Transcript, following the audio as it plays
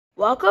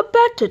Welcome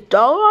back to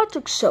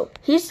TWSOS.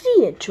 Here's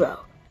the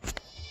intro.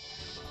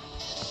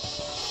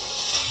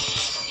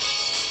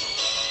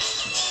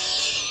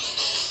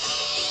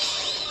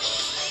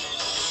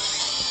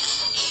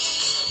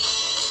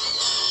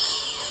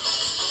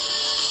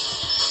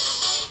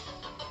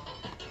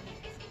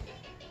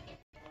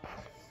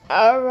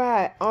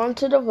 Alright, on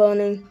to the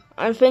voting.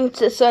 I think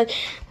this said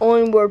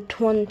only worth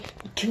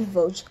 22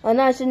 votes, and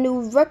that's a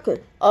new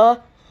record.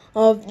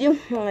 You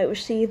might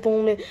receive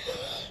only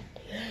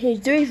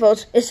 3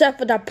 votes, except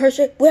for that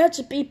person who had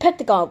to be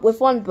Pentagon with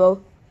 1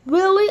 vote.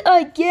 Really?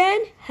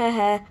 Again?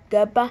 Haha,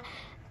 goodbye.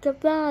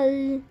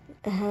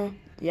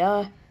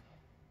 Yeah.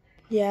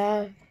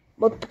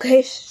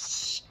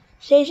 Multiplication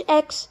stage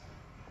X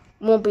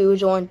won't be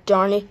rejoined,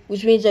 darn it,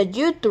 which means that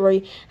you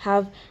 3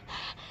 have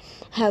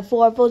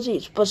 4 votes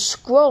each, but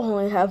Scroll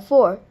only have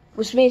 4,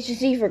 which means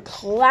it's either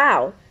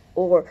Cloud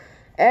or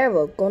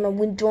Arrow gonna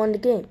rejoin the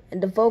game,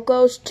 and the vote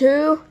goes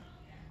to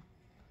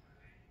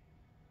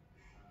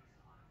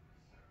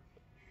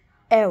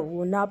Arrow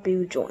will not be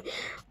rejoined,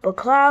 but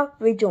Cloud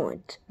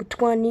rejoined with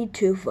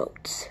 22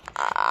 votes.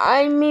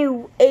 I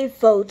mean 8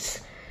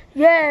 votes.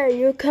 Yeah,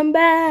 you come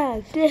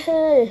back.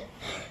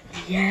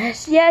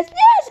 Yes,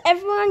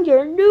 everyone,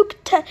 your new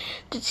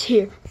contestant is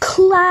here,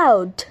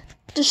 Cloud.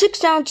 The 6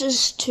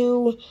 challenges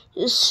to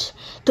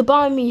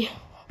buy me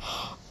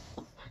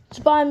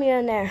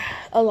an arrow,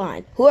 a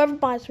line. Whoever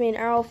buys me an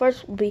arrow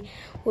first will be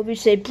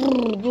say,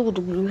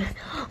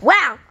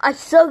 wow, I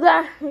still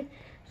got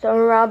turn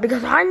around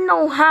because I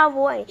know how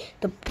a way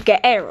to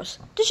get arrows.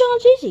 This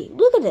challenge is easy.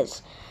 Look at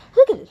this.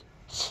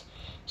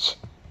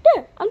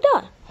 There, I'm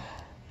done.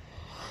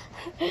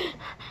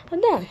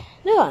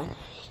 Done.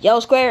 Yellow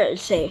square is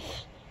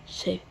safe.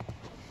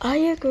 I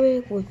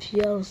agree with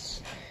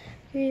yellows.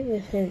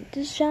 With him.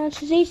 This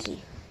challenge is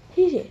easy.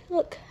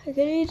 Look, I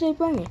can easily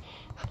bring it.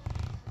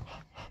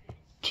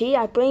 Gee,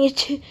 I bring it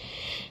to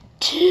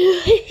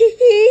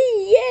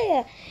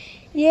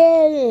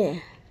yeah.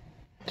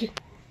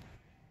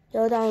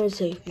 Yellow diamond is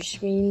safe,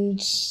 which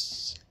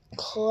means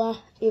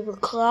either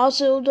Cloud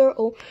Silver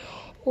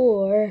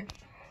or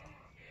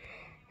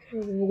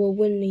we'll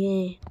win the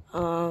game.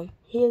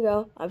 Here you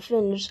go. I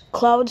finished.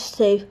 Cloud is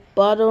safe,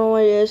 but I don't know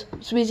what it is.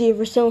 It's easy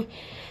for some.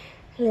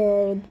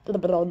 Oh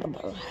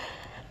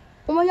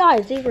my god,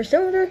 it's either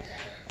cylinder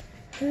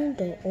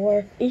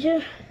or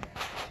either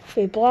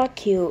a block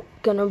Q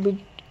gonna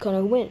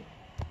win.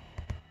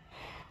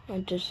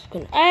 I'm just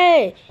gonna.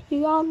 Hey,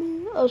 you got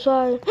me. Oh,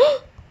 sorry.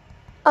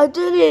 I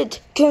did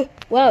it. Okay.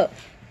 Well,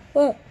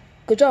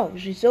 good job.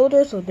 She sold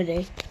her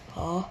something.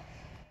 Huh?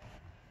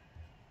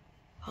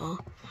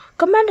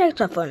 Come back next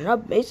time for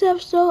another amazing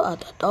episode of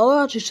the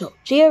TWSOS.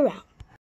 See you around.